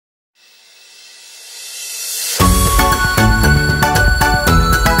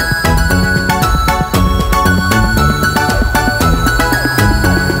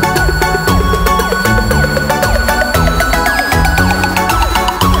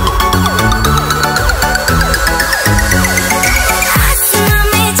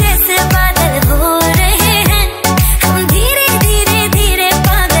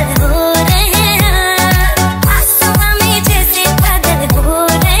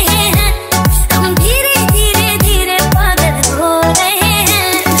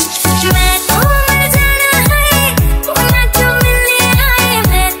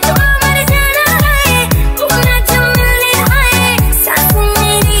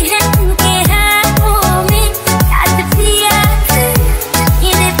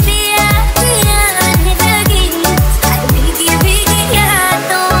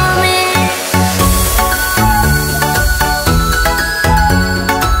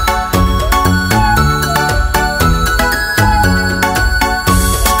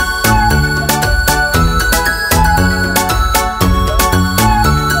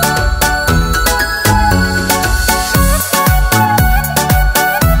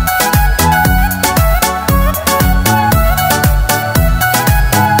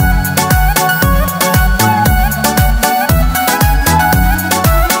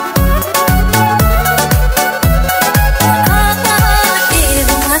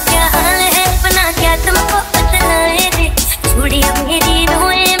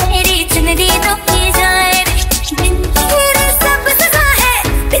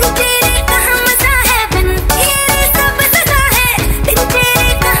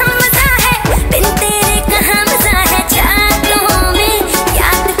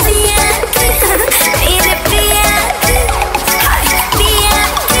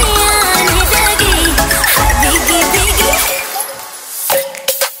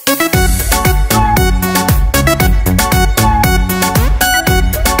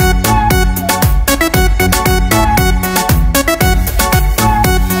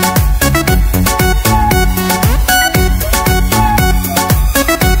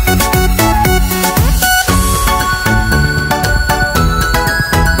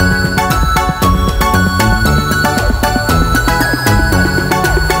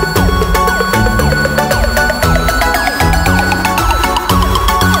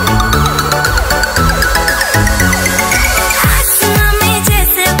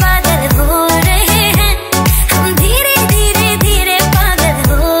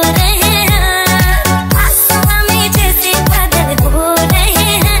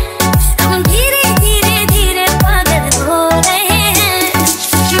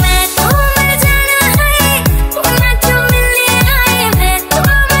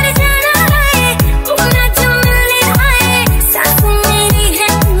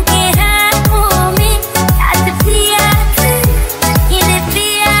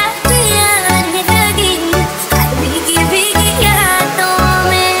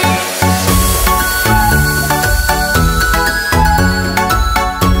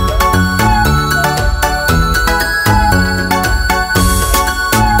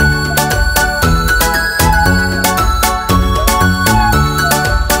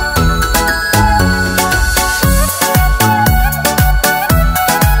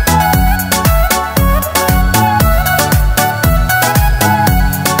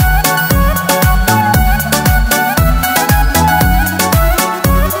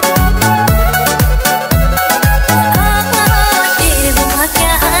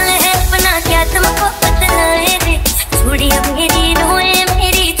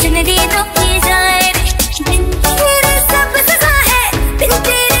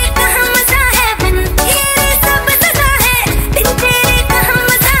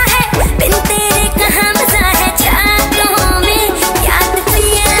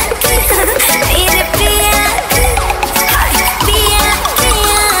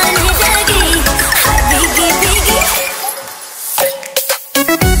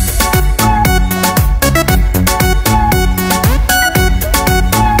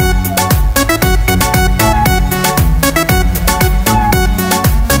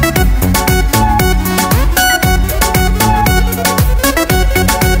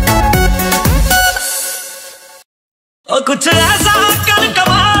कुछ ऐसा कर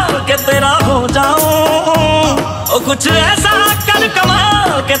कमाल के तेरा हो जाऊं, ओ कुछ ऐसा कर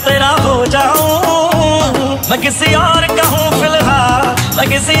कमाल के तेरा हो जाऊं। मैं किसी और का हूँ फिलहाल, मैं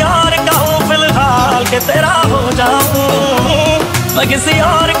किसी और का हूँ फिलहाल के तेरा हो जाऊं। मैं किसी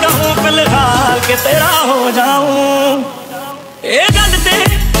और का हूँ फिलहाल के तेरा हो जाऊं। ये गल ते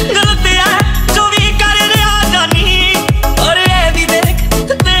गलत है जो भी कर रहा जानी, और ये भी देख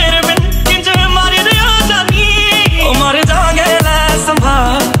तेरे बिन किंज मर रहा जानी। ओ मर जाएंगे ले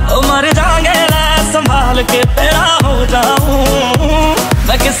संभाल, ओ मर जाएंगे ले संभाल के तेरा हो जाऊं।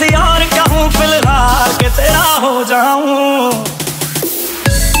 मैं किसी और का हूँ फिलहाल के तेरा हो जाऊं।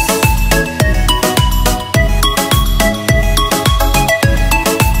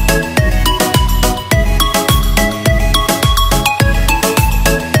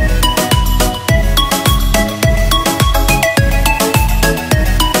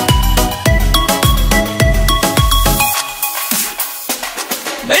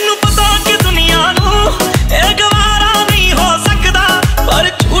 मैनू पता कि दुनिया नू एक गवारा नहीं हो सकता, पर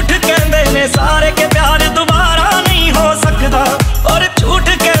झूठ कहंदे ने सारे के प्यार दोबारा नहीं हो सकता। और झूठ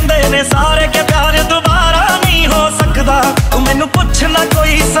कहंदे ने सारे के प्यार दोबारा नहीं हो सकता। तू मैनू पुछ ना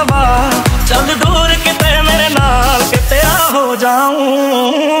कोई सवाल, चल दूर किते मेरे नाल के तेरा हो जाऊं।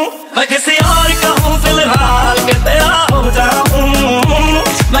 मैं किसी और का हूँ फिलहाल के तेरा हो जाऊं।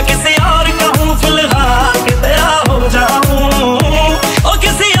 मैं किसी और का हूँ फिलहाल के तेरा हो जाऊं। ओ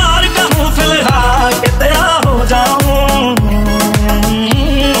किसी और का हूँ फिलहाल के तेरा हो जाऊं।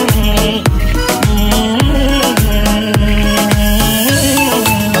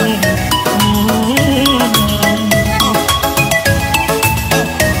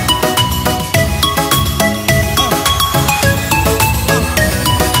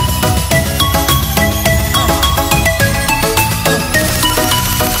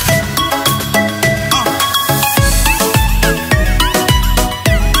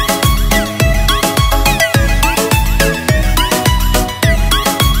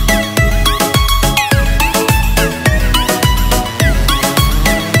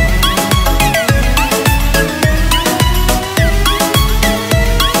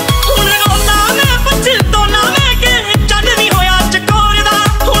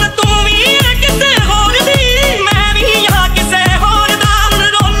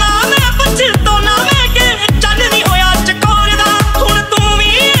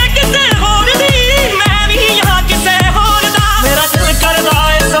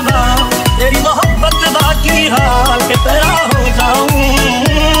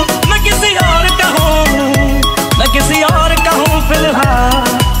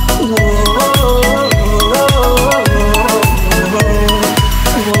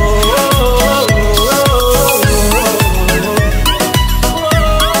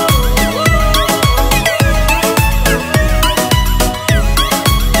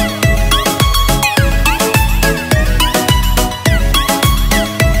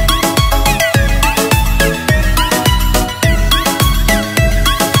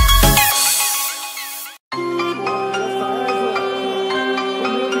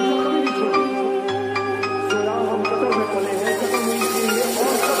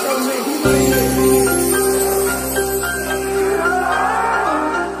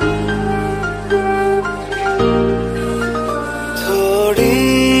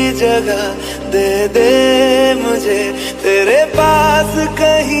 जगह दे दे मुझे, तेरे पास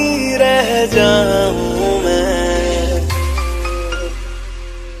कहीं रह जाऊं मैं।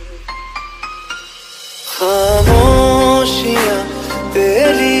 खामोशियां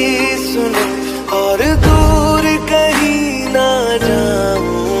तेरी सुनो और दूर कहीं ना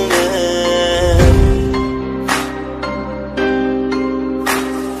जाऊं मैं।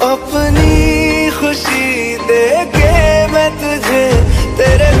 अपनी खुशी दे के मैं तुझे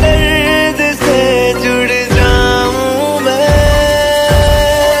तेरे दर्द से जुड़ जाऊं मैं।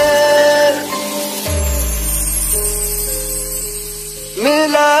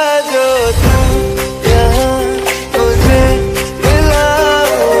 मिला जो तू यहाँ मुझे मिला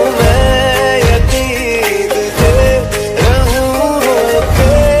हूँ मैं, यकीन से रहूं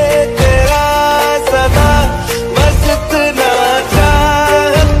होके तेरा सदा, बस इतना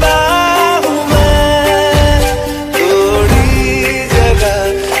चाहता हूँ मैं। थोड़ी जगह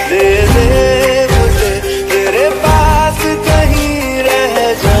दे दे मुझे, तेरे पास कहीं रह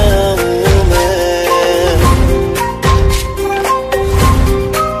जाऊं मैं।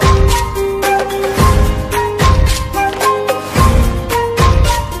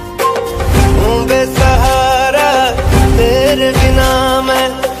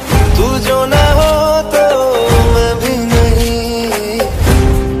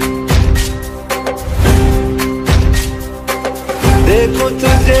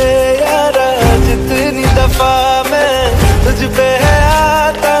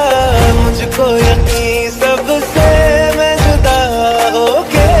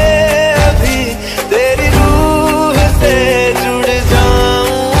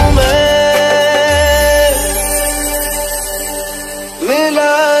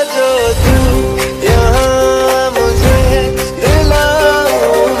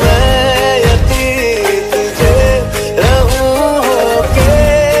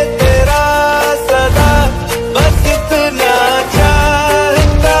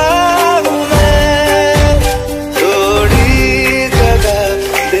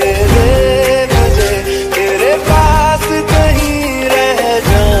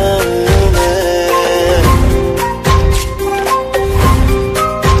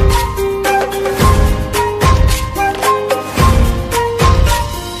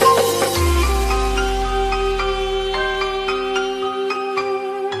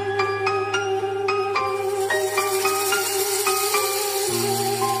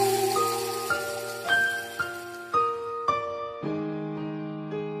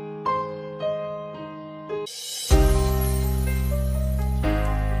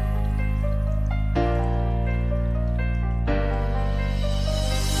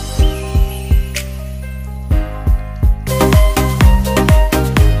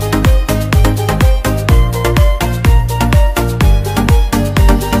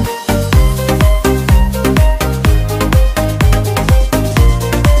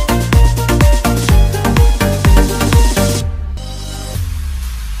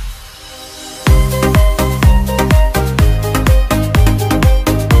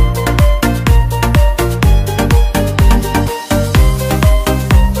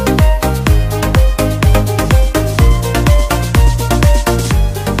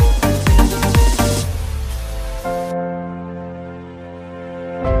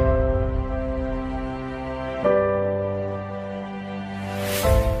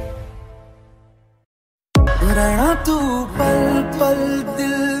 रहना तू पल पल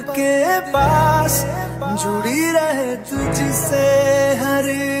दिल के पास, जुड़ी रहे तुझसे हर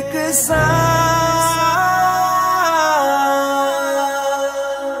एक सांस।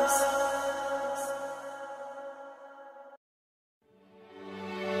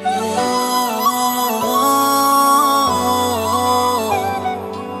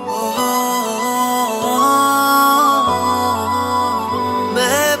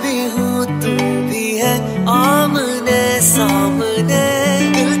 मैं भी हूँ तू भी है, आमने सामने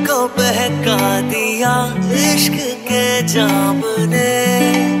दिल को बहका दिया इश्क के जाम ने।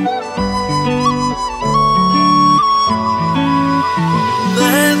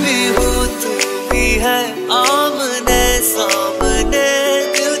 मैं भी हूँ तू भी है, आमने सामने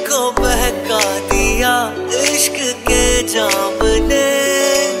दिल को बहका दिया इश्क के जाम ने।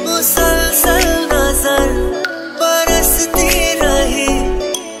 मुसलसल नजर बरसती रही,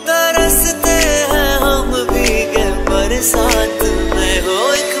 तरसते हैं हम भीगे बरसात में। हो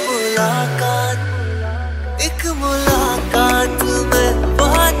एक मुलाकात में,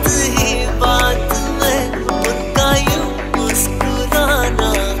 बात ही बात में उनका यूं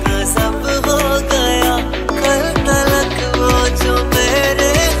मुस्कुराना गज़ब हो गया। कल तलक वो जो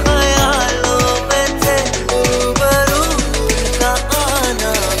मेरे ख्यालों में थे, रूबरू उनका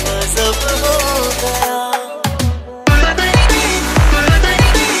आना गज़ब हो गया।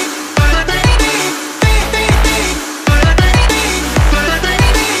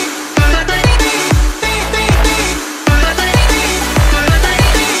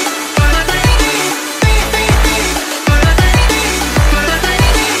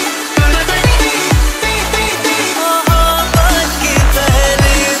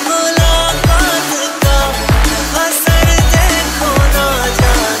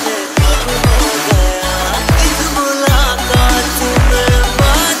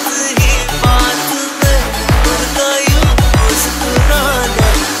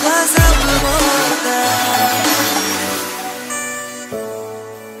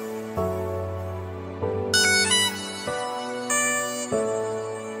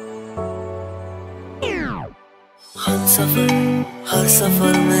 हर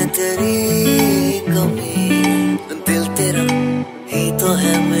सफर में तेरी कमी, दिल तेरा ही तो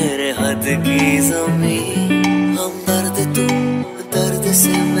है मेरे हद की ज़मीं। हम दर्द तू दर्द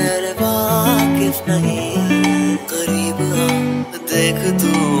से मेरे वाकिफ नहीं, करीब आ देख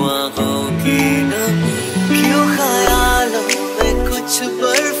तू आँखों की नमी। क्यों ख्यालों में कुछ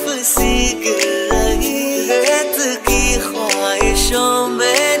बर्फ सी गिर रही, रेत की ख्वाहिशों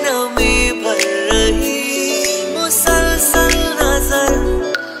में नमी भर रही। मुसलसल नजर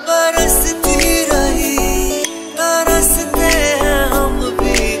बरसती रही, तरसते हैं हम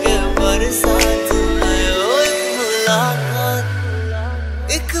भीगे बरसात में। ओ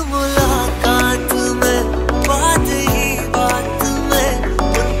एक मुलाकात में, बात ही बात में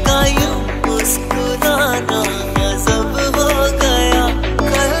उनका यूं मुस्कुराना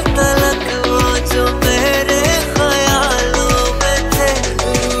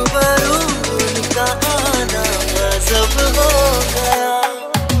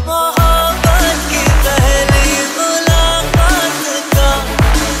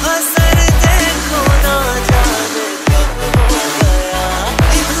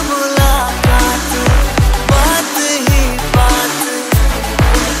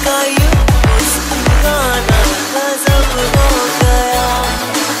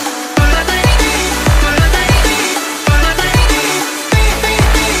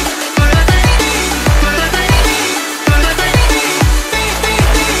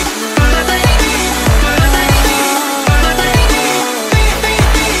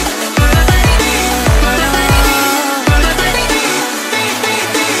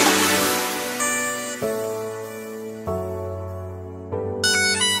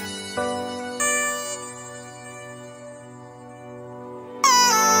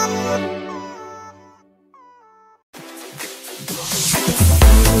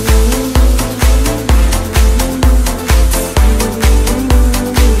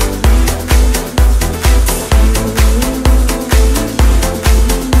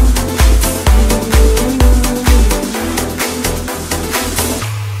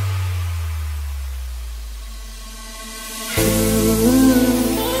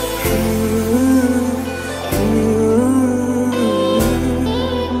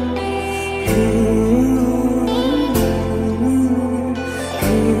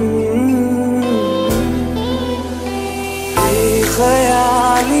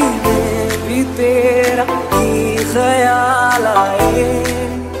हाली में भी तेरा ही ख्याल आए,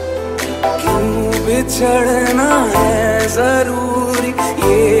 क्यों बिछड़ना है जरूरी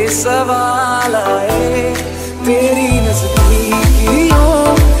ये सवाल आए। तेरी नज़दीकियों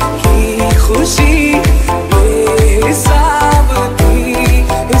की खुशी बेहिसाब थी,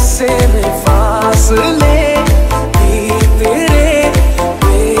 इससे में फासले भी तेरे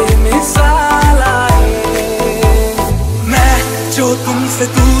बेमिसाल आए। मैं जो तुमसे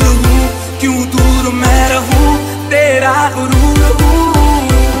दूर हूँ, क्यों दूर मैं रहूँ, तेरा गुरूर हूँ।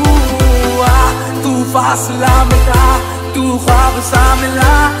 तू फासला मिटा, तू ख्वाब सा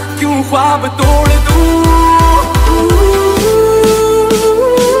मिला, क्यों ख्वाब तोड़ दूँ।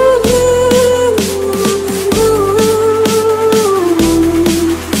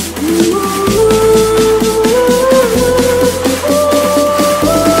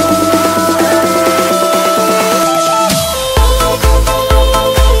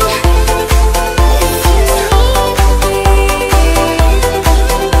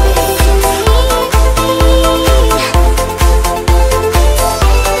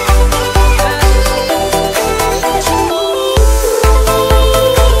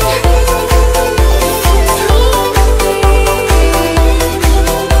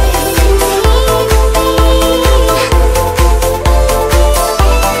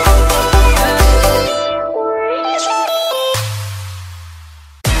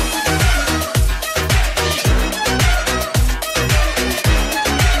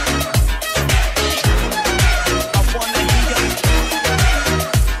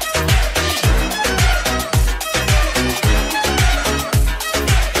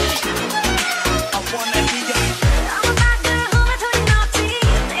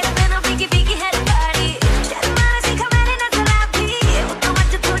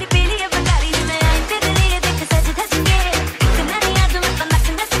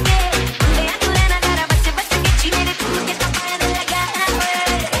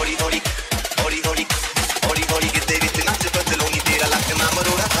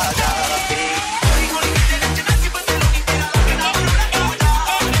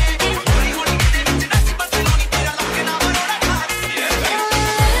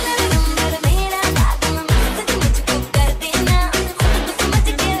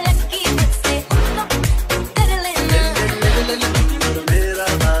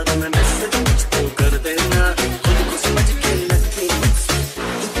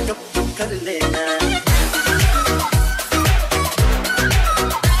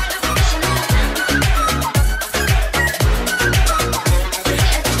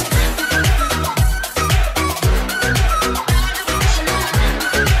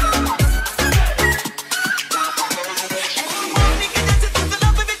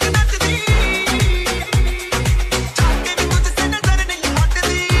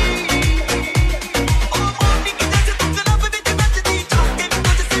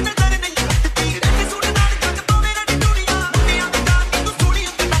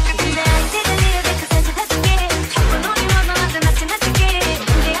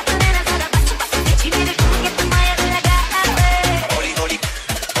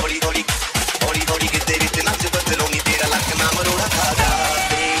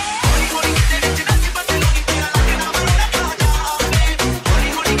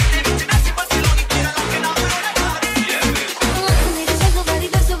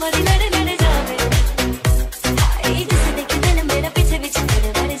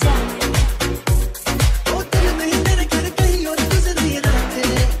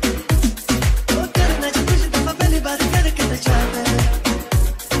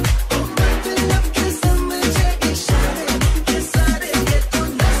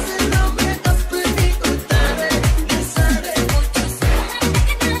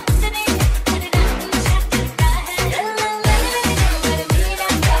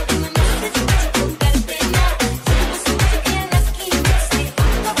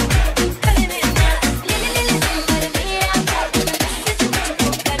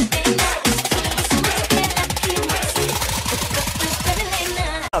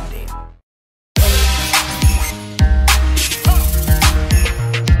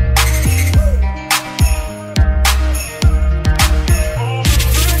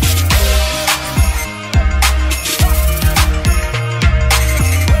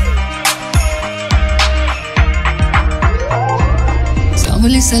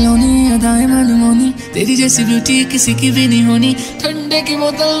 सलोनी अदाएं मनमोनी, तेरी जैसी ब्यूटी किसी की भी नहीं होनी। ठंडे की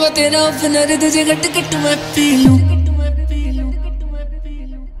बोतल में तेरा ओपनर, तुझे घट घट मैं पी लूं।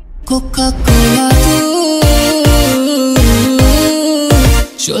 कोका कोला तू,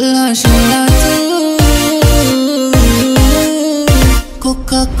 शोला शोला तू,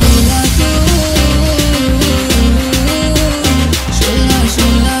 कोका कोला तू शोला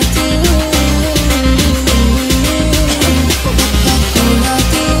शोला तू कोका कोला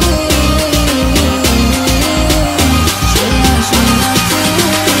तू शोला शोला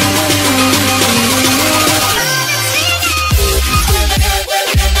तू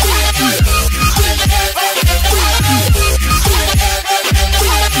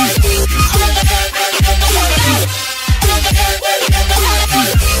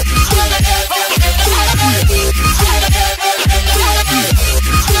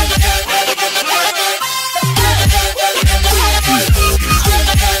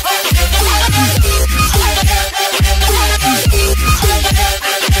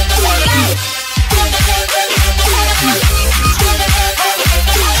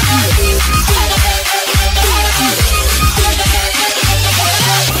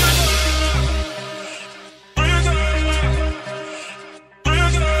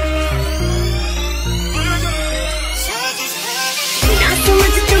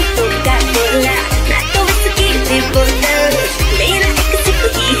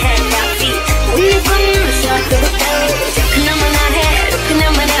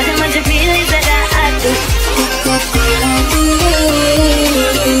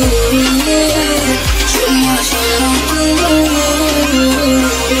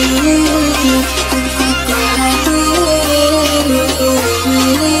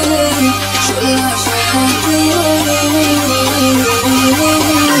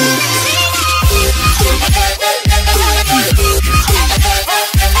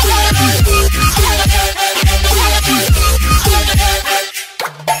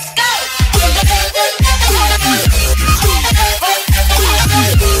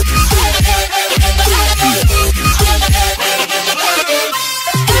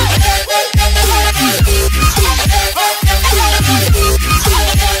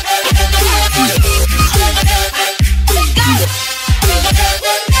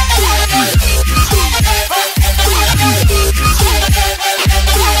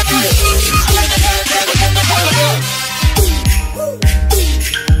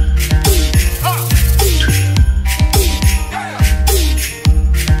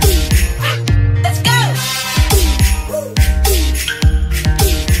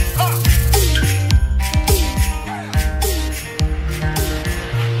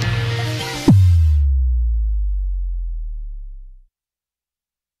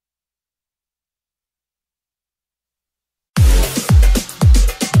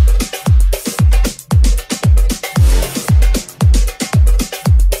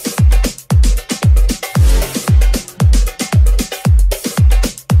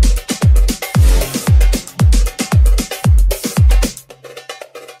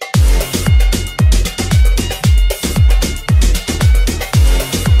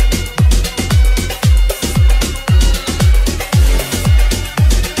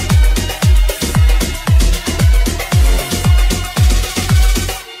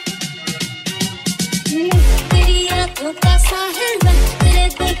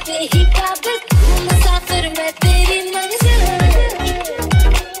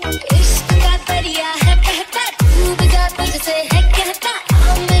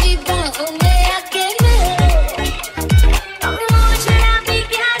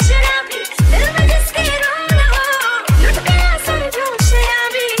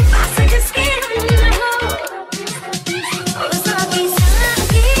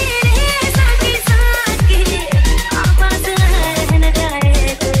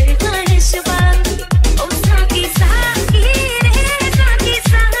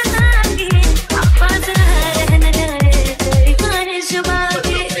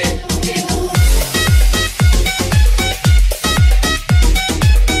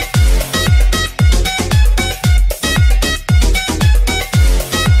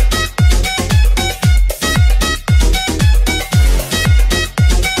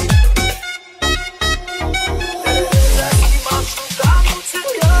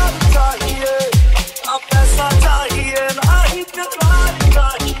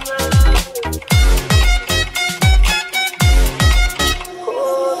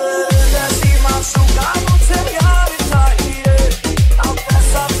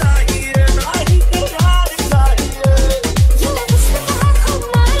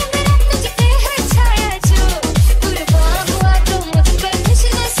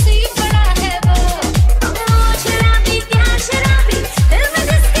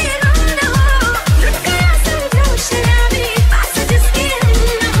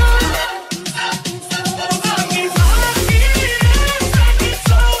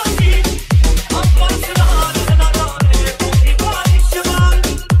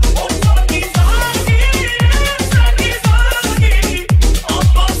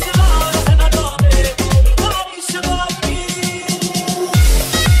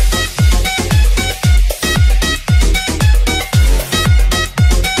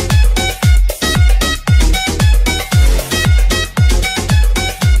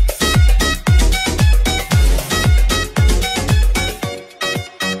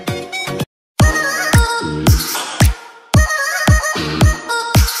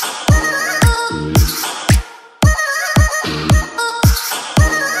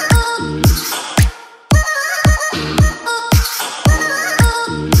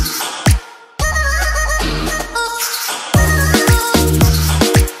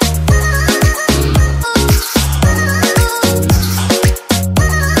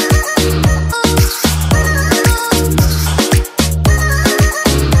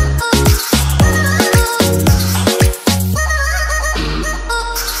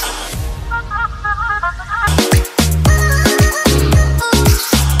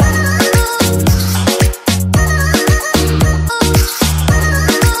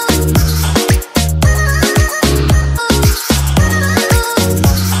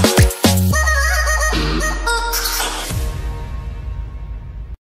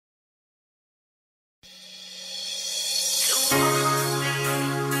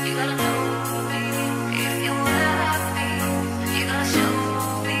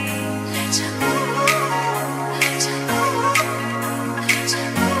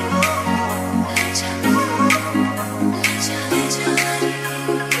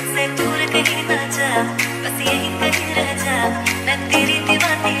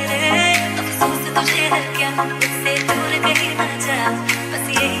तुझे है क्या, मुझसे दूर कहीं ना जा, बस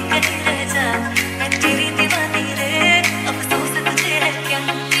यही कहीं रह जा, मैं तेरी दीवानी रे, अफसोस तुझे है क्या।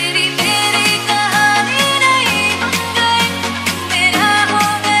 तेरी मेरी कहानी नहीं बन गई, मेरा हो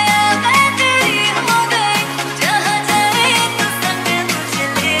गया मैं तेरी हो गई, जहाँ जाए तू संग मुझे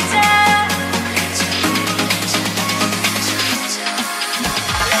ले जा,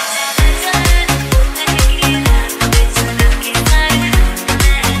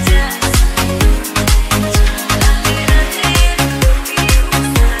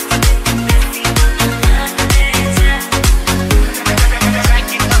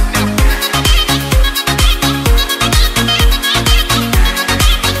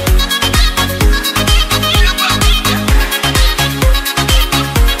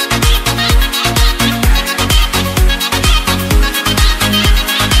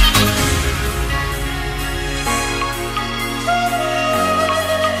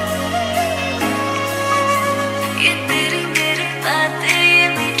 ये तेरी मेरी बातें, ये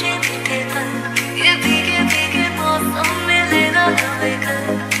मीठे मीठे पल, ये भीगे भीगे मौसम में लेना हमें कल,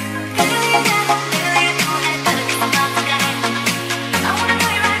 तेरे लिए तू है तरक बात करे, I wanna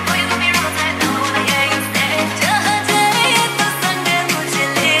know you right, boy, you got me wrong, I know I hear you say, जहाँ जाए तू संग मुझे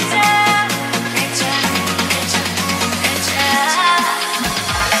ले जा, ले जा, ले जा, ले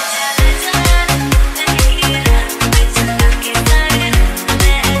जा, ले जा, नहीं रात में चला के सारे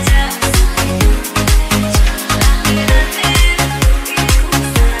ले जा,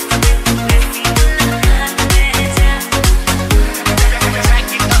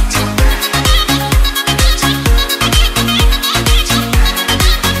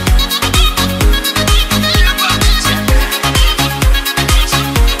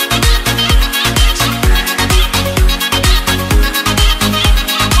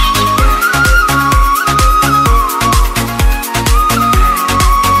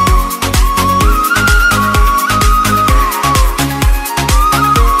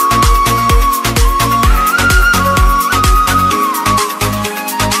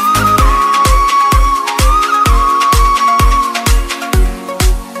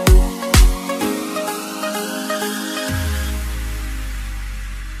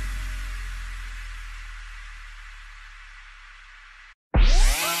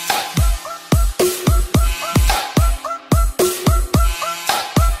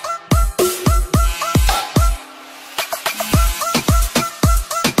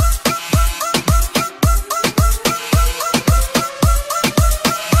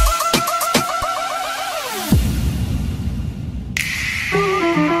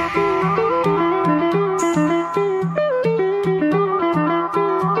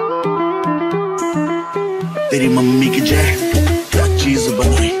 तेरी मम्मी की जय क्या चीज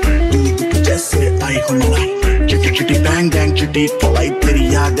बनाई, दूध जैसे आई हो मलाई, चिटी चिटी बैंग बैंग चिटी पलाई, तेरी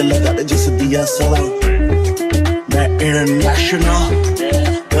आग लगा दे जिस दिया सलाई, मैं इंटरनेशनल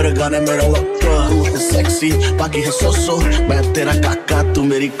तेरे गाने मेरा वक्का, तू है सेक्सी बाकी है सोसो, मैं तेरा काका तू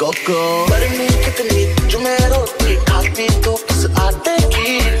मेरी कोको, गर्मी कितनी जो मैं रोटी खाती तू किस आटे की,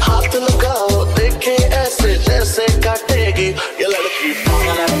 हाथ लगाओ देखे ऐसे जैसे काटेगी, ये लड़की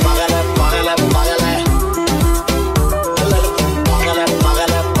पागल है पागल है पागल है पागल है,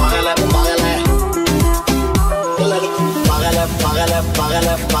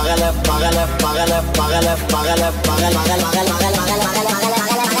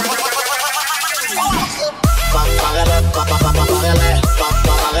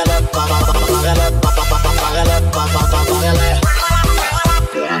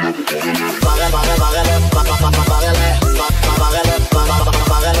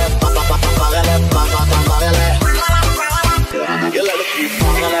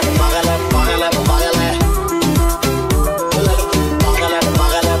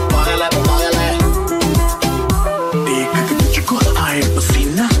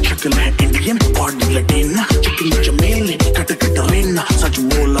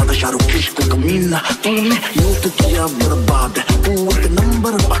 तूने यूं किया बर्बाद है, तू एक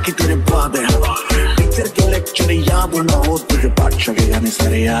नंबर बाकी तेरे बाद है, टीचर के लेक्चर याद ना हो तुझे बादशाह के गाने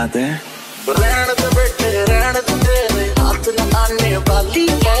सारे याद है, रहने दे बेटे रहने दे तेरे हाथ न आने वाली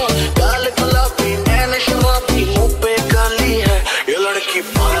है, गाल गुलाबी नैन शराबी मुंह पे काली है, ये लड़की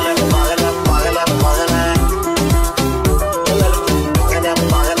पागल है पागल है पागल है पागल है, ये लड़की पागल है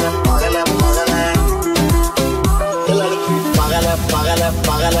पागल है पागल है पागल है, ये लड़की पागल है पागल है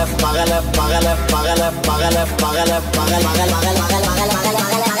पागल है पागल है पागल है पागल है पागल है पागल है पागल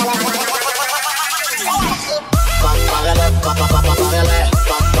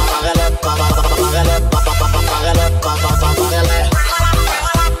पागल पागल पागल पागल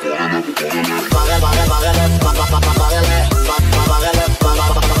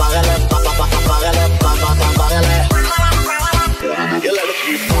पागल है पागल है पागल है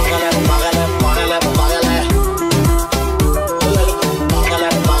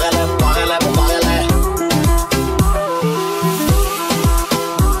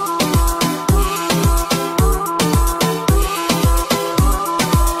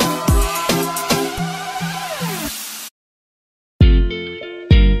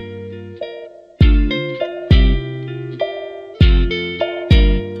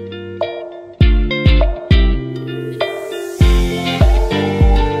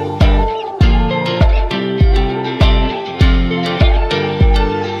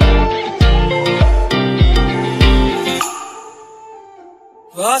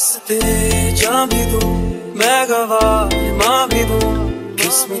वास्ते जा भी दूं मैं गवाह माँ भी दूं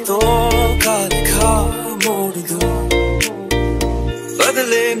किस्मतों का लिखा मोड़ दूं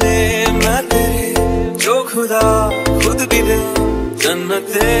बदले में मैं तेरे जो खुदा खुद भी दे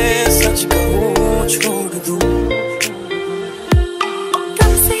जन्नते सच कहूँ छोड़ दूं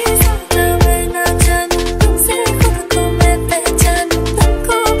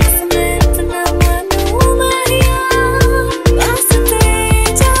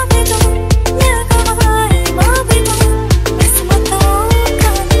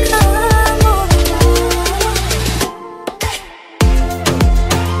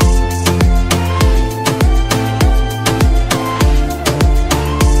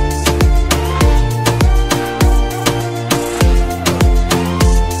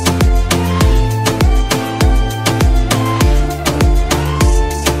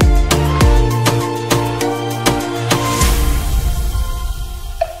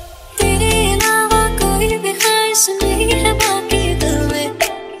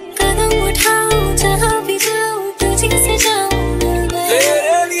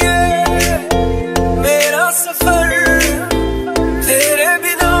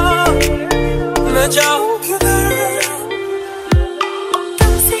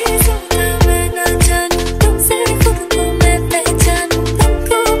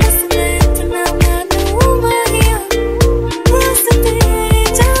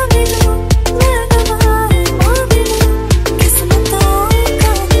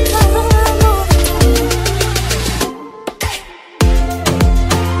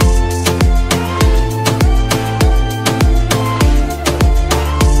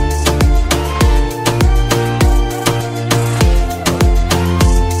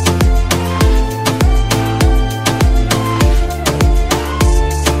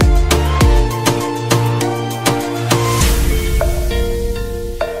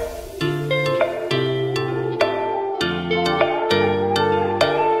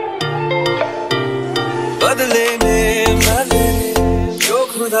बदले में मैं तेरे जो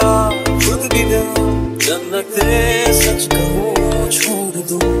खुदा खुद भी दे जन्नते सच कहूँ छोड़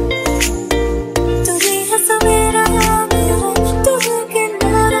दूं तू ही है सवेरा मेरा तू है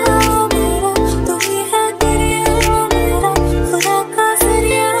किनारा मेरा तू ही है दरिया मेरा खुदा का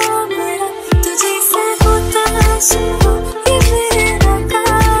जरिया मेरा तुझे से होता है शुरू ये मेरा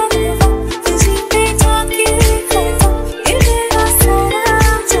कारवां तुझे पे जाके खत्म ये मेरा सारा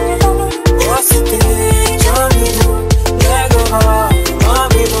जहां वास्ते जाने दो मैं गवाह माँ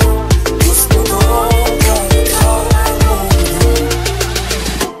भी दूं किस्मतों का लिखा मोड़ दूं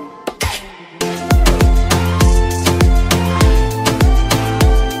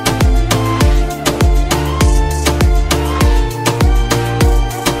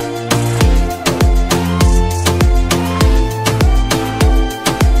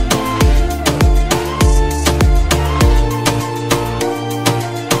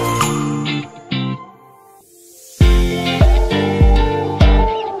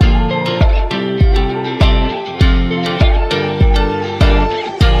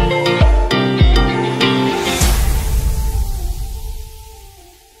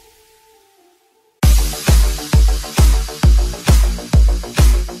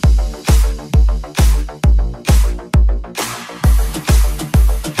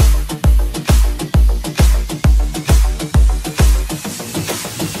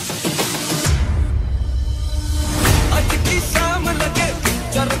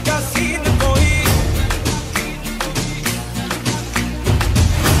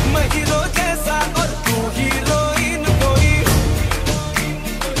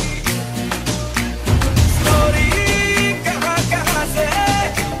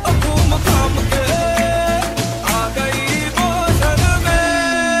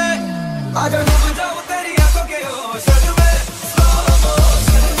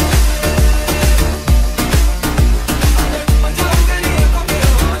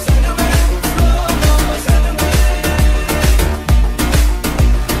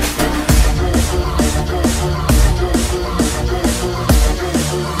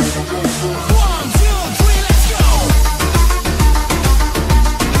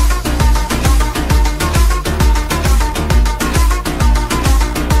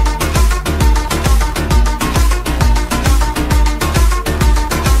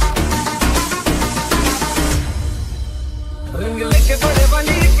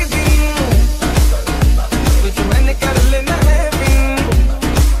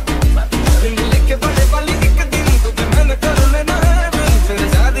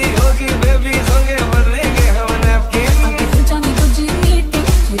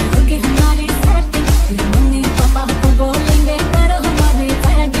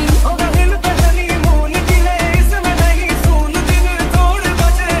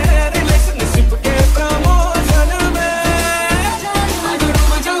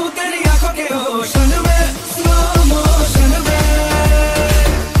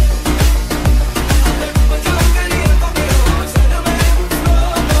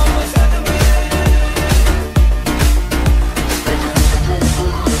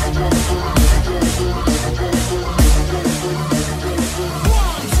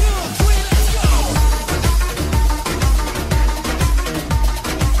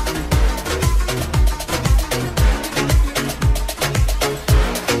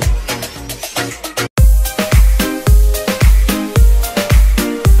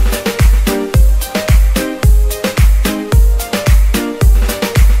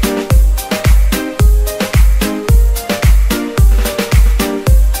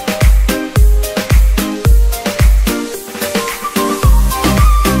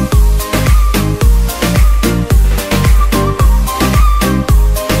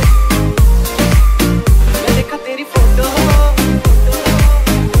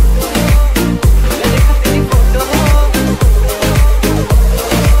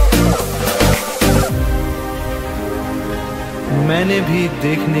मैंने भी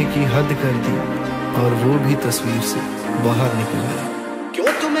देखने की हद कर दी और वो भी तस्वीर से बाहर निकल आया।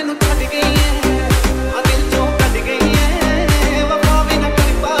 क्यों तू मैनू छड़ गई है, आ दिल चों कट गई है, वफा भी ना कर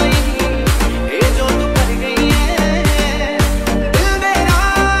पाई ये जो तू कर गई है। दिल मेरा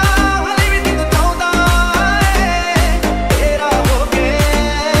हाले भी तेनू चाहुंदा है, तेरा हो के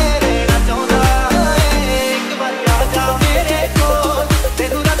रहना चाहुंदा है। एक बारी आ जा मेरे कोल,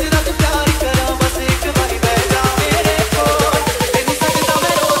 तेनू रज रज प्यार करां, बस एक बारी बैठ जा मेरे कोल, तेनू सजदा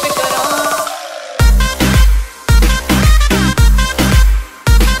मैं रोज करां।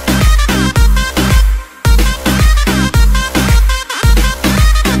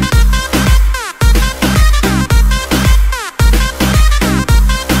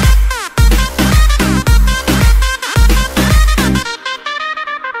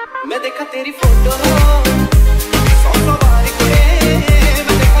 मैं देखा तेरी फोटो सौ सौ बार कुड़े,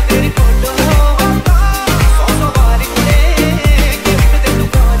 मैं देखा तेरी फोटो सौ सौ बार कुड़े, गिफ्ट दे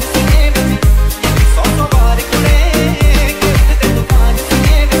दुकान से में सौ सौ बार कुड़े, गिफ्ट दे दुकान से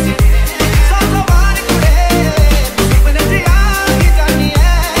में सौ सौ बार कुड़े, सुपने च आके जानी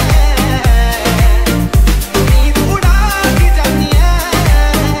है, नींद उड़ा के जानी है,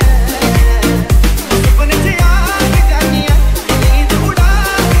 सुपने च आके जानी है, नींद उड़ा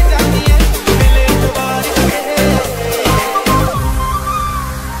के जानी है, मिले दोबारा कुड़े।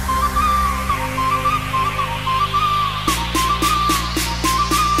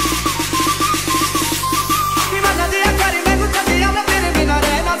 दीवाना दिया कर मैनू छड्डिया, मैं तेरे बिना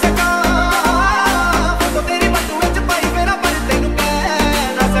रह ना सकां, फोटो तेरी बटू विच पाई मेरा पर तेनू कह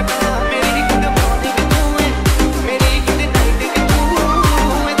ना सकां। मेरी गुड मॉर्निंग तू है, मेरी गुड नाइट तू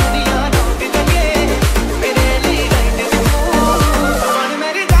है, दुनिया रोक लगे मेरे लिए राइट तू, मन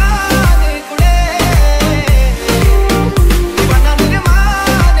मेरी जान कुड़े, दीवाना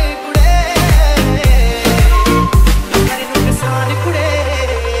निर्माण कुड़े, करे नू किसान कुड़े।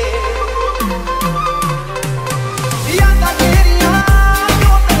 यादां तेरियां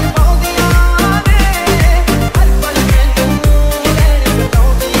जो तन पाउंदियां ने, हर पल मैनू रहण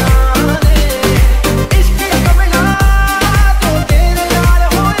सताउंदियां ने, इश्क दा कमला जो तेरे नाल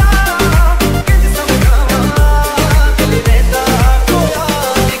होया, किंज समझावां दिल रहंदा खोया।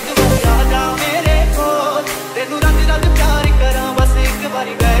 एक बारी आ जा मेरे कोल, तेनू रज रज प्यार करां, बस एक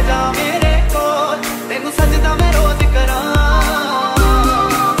बारी बैठ जा मेरे कोल, तेनू सजदा मैं रोज करां।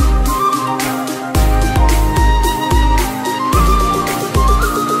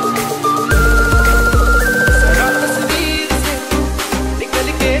 जरा तस्वीर से तू निकल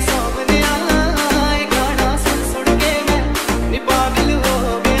के सामने आए, गाना सुन सुन के मैं नी पागल हो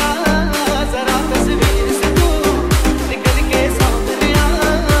गया। जरा तस्वीर से तू निकल के सामने आ,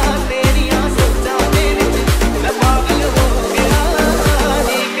 तेरियां सोचां मेरे च मैं पागल हो गया।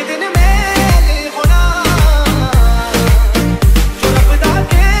 एक दिन मेल होना, जो रब दा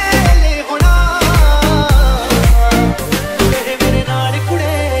खेल होना, कहे मेरे नाल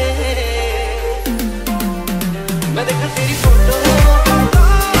कुड़े। मैं देखा तेरी फोटो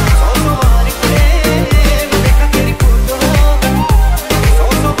सौ सौ बार कुड़े, मैं देखा तेरी फोटो सौ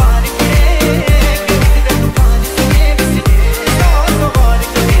सौ बार कुड़े, गिफ्ट दे दुकान से में सौ सौ बार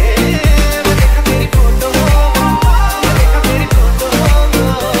कुड़े, मैं देखा तेरी फोटो, मैं देखा तेरी फोटो।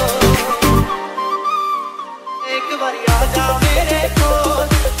 एक बारी आ जा मेरे कोल,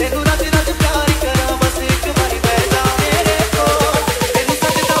 तेनू रज रज प्यार करां, बस एक बारी बैठ जा मेरे कोल, तेनू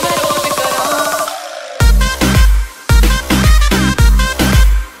सजदा मैं रोज करां।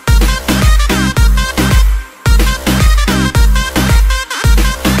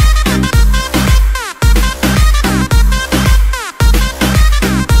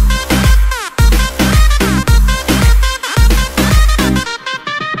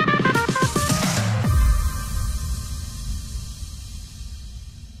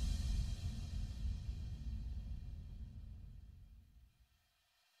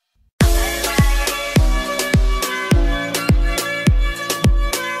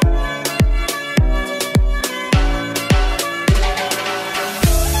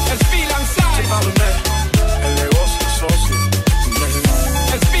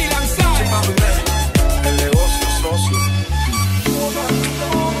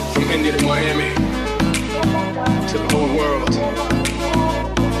 From Miami to the whole world.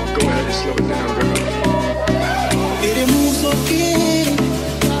 Go ahead and slow it down, girl. तेरे मुंह सोके,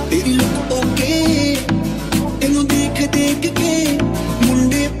 तेरी लुक ओके, तेनू देख देख के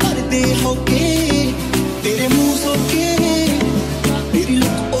मुंडे भरदे होके। तेरे मुंह सोके, तेरी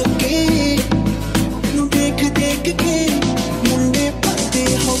लुक ओके, तेनू देख देख के मुंडे भरदे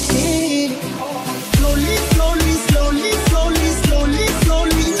होके। Slowly, slowly, slowly, slowly, slowly,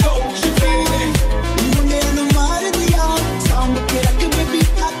 slowly, मुंडे नू मार दिया सांभ के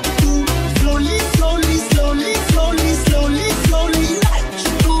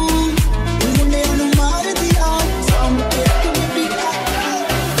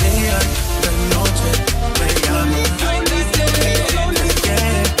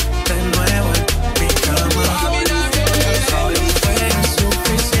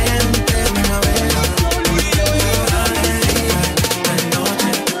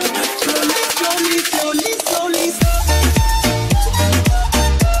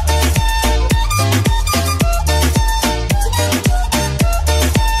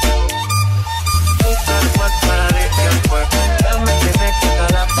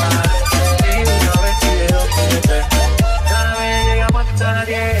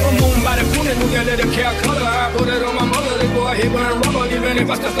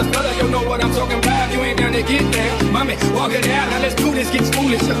my stuff, brother, you know what I'm talking about. You ain't down to get down, mommy, walk it out. Now let's do this, get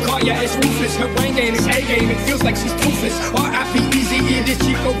foolish. Her car, yeah, it's ruthless. Her brain game is A game. It feels like she's toothless. R.I.P.E.Z.E. This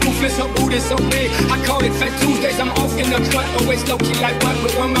Chico ruthless. Her boot is so big. I call it Fat Tuesdays. I'm off in the cut, always low key like what?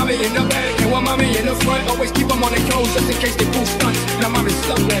 With one mommy in the back and one mommy in the front. Always keep them on their toes just in case they do stunts. Now mommy's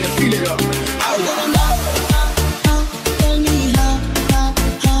stuck, man, and feel it up.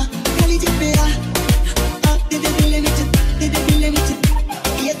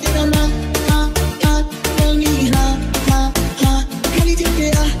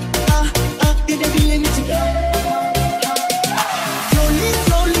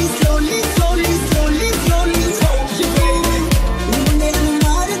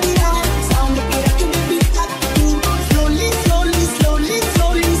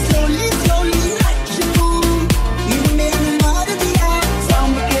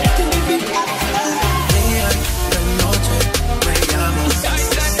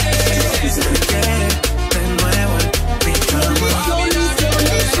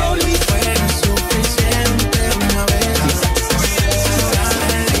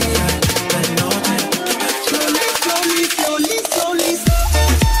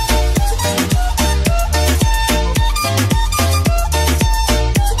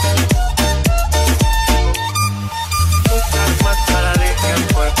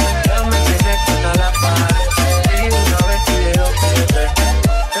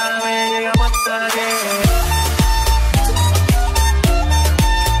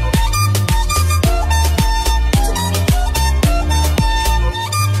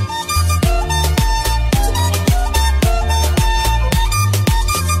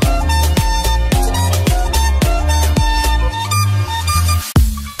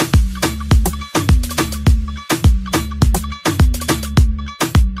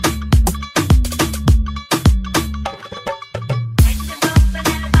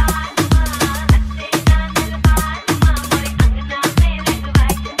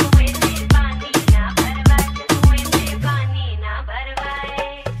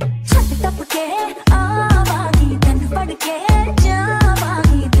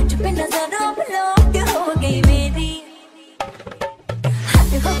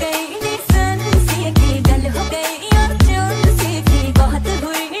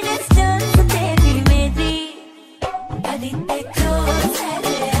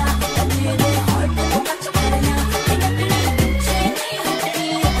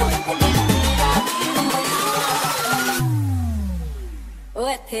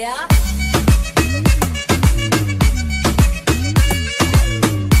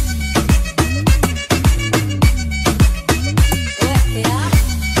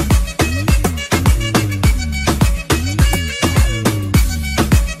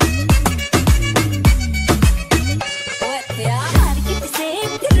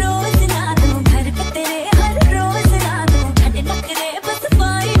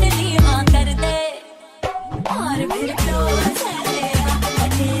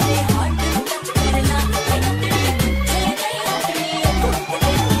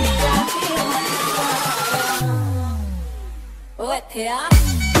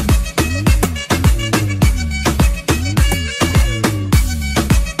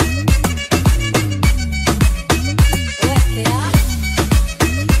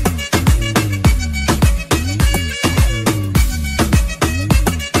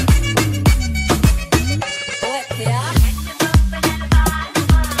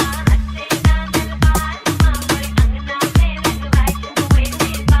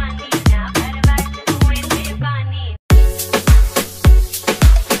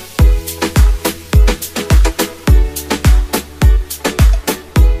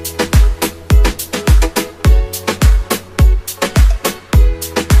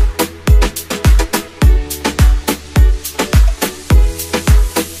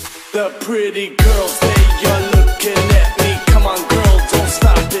 Pretty girls, they are looking at me. Come on, girl, don't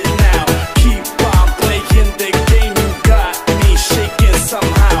stop it now. Keep on playing the game. You got me shaking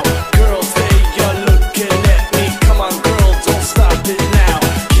somehow. Girls, they are looking at me. Come on, girl, don't stop it now.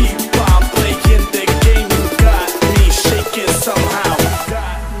 Keep on playing the game. You got me shaking somehow.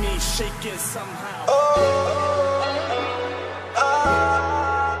 Got me shaking somehow.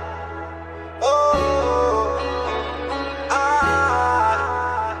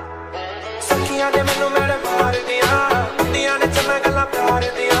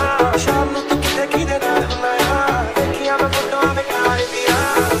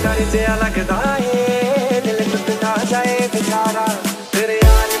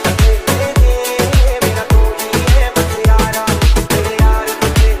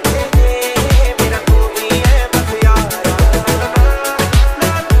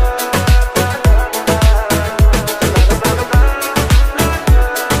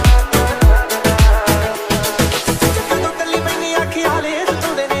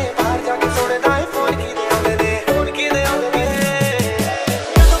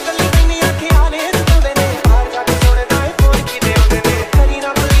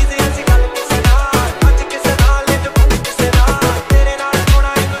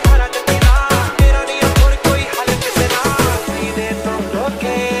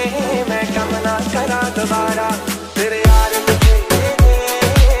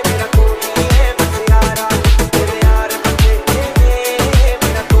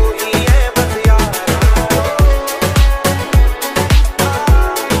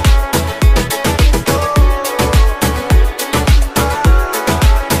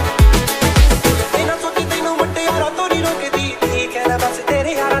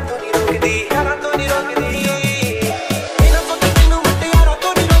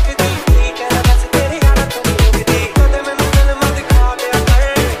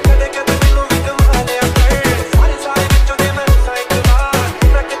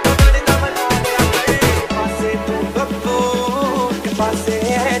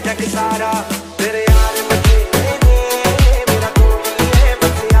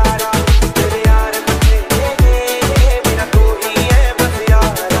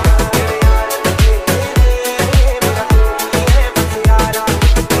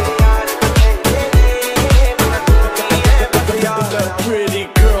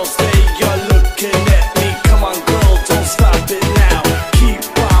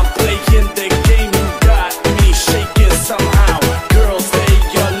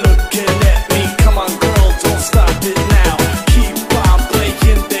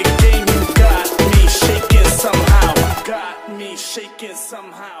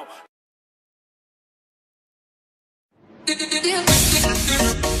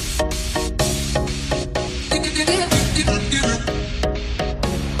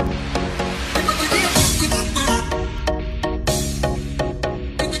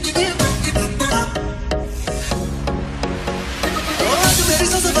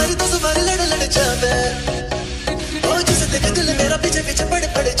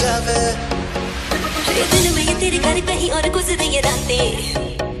 और गुजरी ये रातें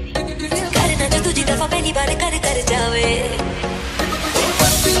करना जो तुझी दफा पहली बार कर कर जावे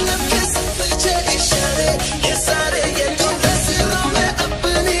ये सारे ये तो नजरों में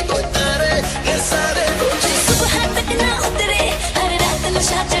अपनी उतारे ये सारे सुबह तक ना उतरे हर रात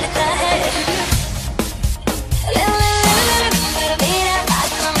नशा चढ़ता है मेरा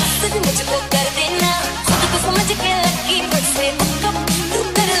आत्मा मस्त मुझको कर देना खुद को समझ के लगी मुझसे कब तू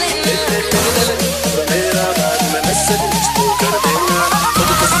कर लेना मेरा मुझको कर देना खुद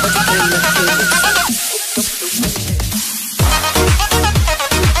को समझ के लगी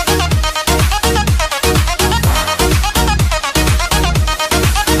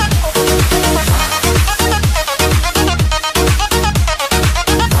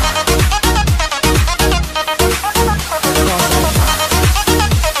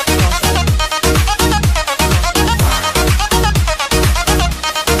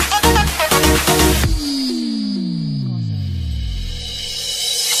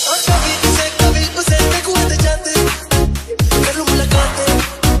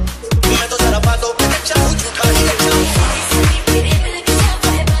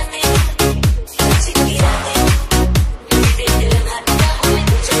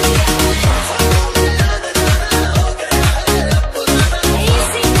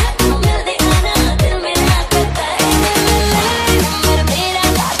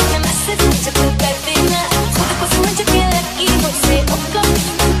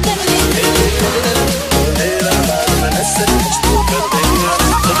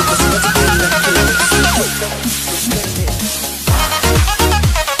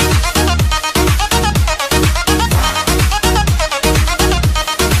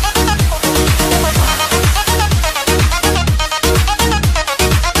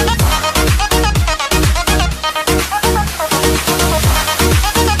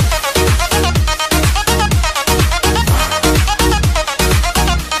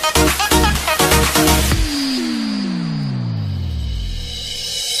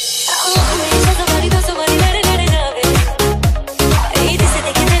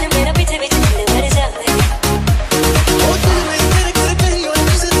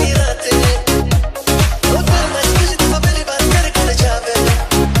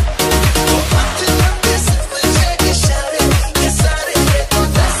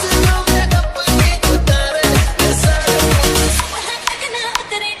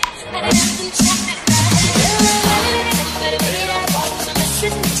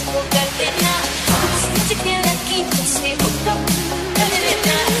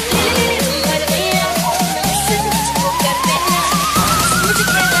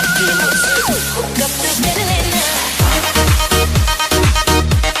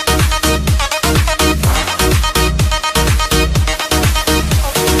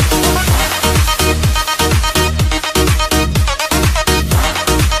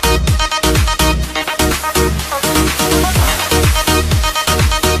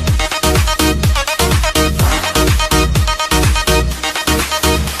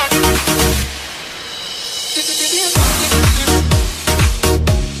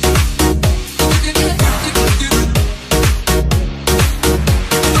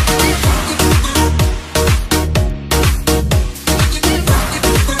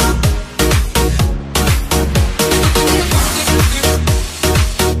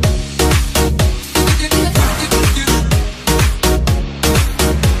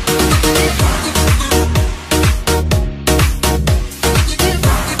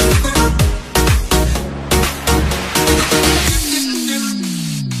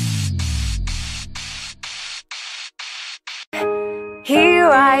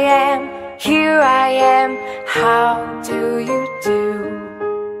Here I am, how do you do?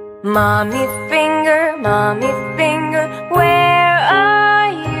 Mommy finger, where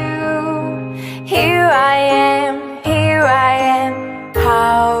are you? Here I am,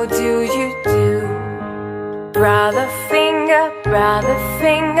 how do you do? Brother finger,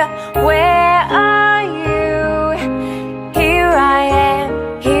 where are you? Here I am,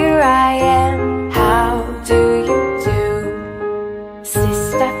 how do you do?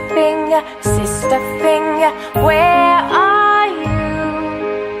 Sister finger, where are you?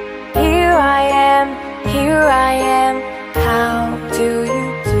 Here I am, how do you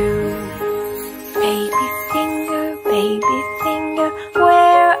do? Baby finger,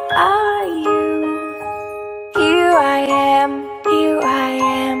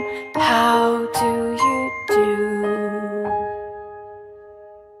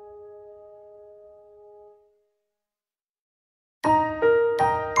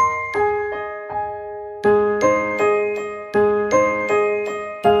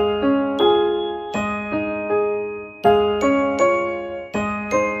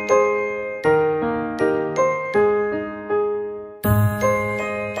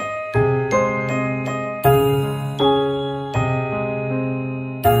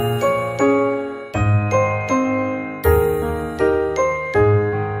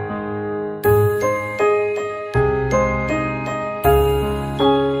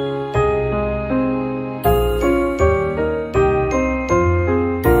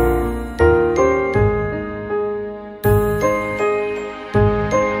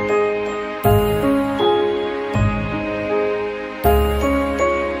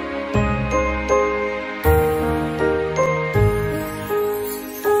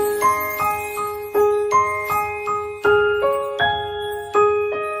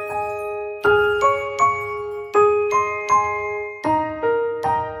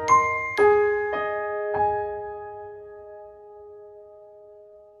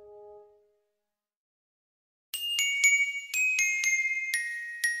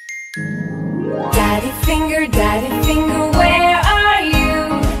 finger, daddy finger,